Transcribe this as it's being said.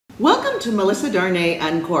Welcome to Melissa Darnay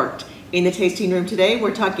Uncorked. In the tasting room today,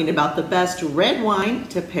 we're talking about the best red wine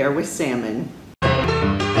to pair with salmon.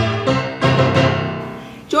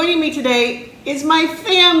 Joining me today is my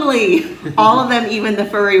family. All of them, even the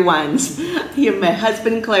furry ones. You have my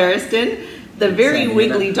husband, Kleriston, the very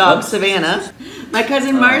wiggly dog, Savannah, my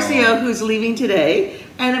cousin, Marcio, who's leaving today,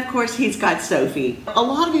 and of course, he's got Sophie. A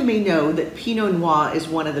lot of you may know that Pinot Noir is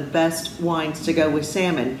one of the best wines to go with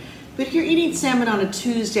salmon. But if you're eating salmon on a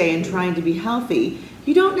Tuesday and trying to be healthy,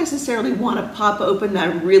 you don't necessarily want to pop open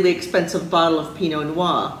that really expensive bottle of Pinot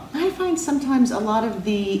Noir. I find sometimes a lot of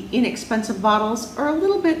the inexpensive bottles are a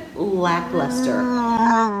little bit lackluster.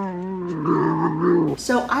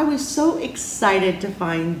 So I was so excited to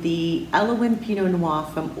find the Elouan Pinot Noir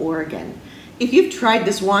from Oregon. If you've tried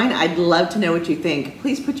this wine, I'd love to know what you think.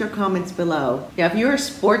 Please put your comments below. Now, if you're a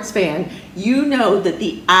sports fan, you know that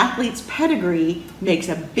the athlete's pedigree makes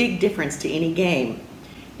a big difference to any game.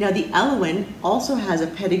 Now, the Elouan also has a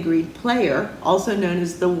pedigreed player, also known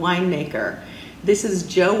as the Winemaker. This is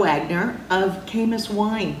Joe Wagner of Caymus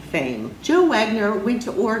wine fame. Joe Wagner went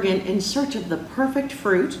to Oregon in search of the perfect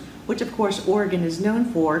fruit, which of course Oregon is known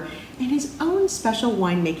for, and his own special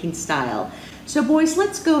winemaking style. So boys,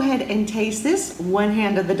 let's go ahead and taste this. One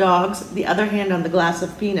hand on the dogs, the other hand on the glass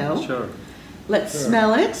of Pinot. Sure. Let's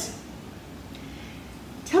smell it.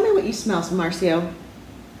 Tell me what you smell, Marcio.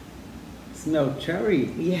 Smell cherry.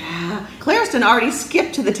 Yeah. Kleriston already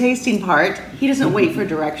skipped to the tasting part. He doesn't wait for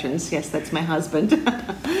directions. Yes, that's my husband.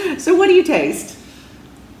 So what do you taste?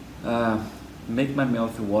 Make my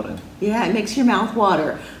mouth water. Yeah, it makes your mouth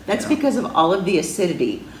water. That's because of all of the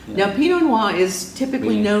acidity. Yeah. Now, Pinot Noir is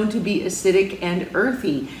typically known to be acidic and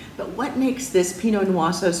earthy, but what makes this Pinot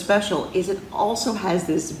Noir so special is it also has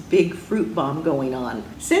this big fruit bomb going on.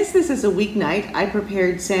 Since this is a weeknight, I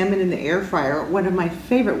prepared salmon in the air fryer, one of my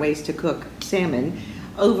favorite ways to cook salmon,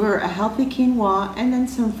 over a healthy quinoa and then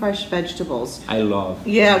some fresh vegetables. I love.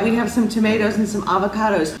 Yeah, we have some tomatoes and some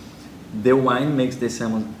avocados. The wine makes the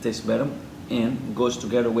salmon taste better and goes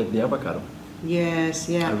together with the avocado. Yes,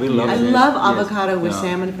 yeah. I really love I this. love Yes. avocado with Yeah.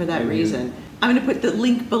 salmon for that I reason. I'm going to put the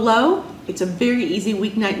link below. It's a very easy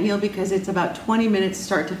weeknight meal because it's about 20 minutes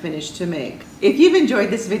start to finish to make. If you've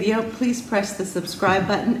enjoyed this video, please press the subscribe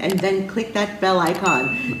button and then click that bell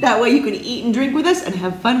icon. That way you can eat and drink with us and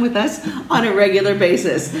have fun with us on a regular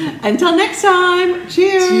basis. Until next time,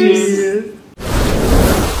 cheers! Cheers.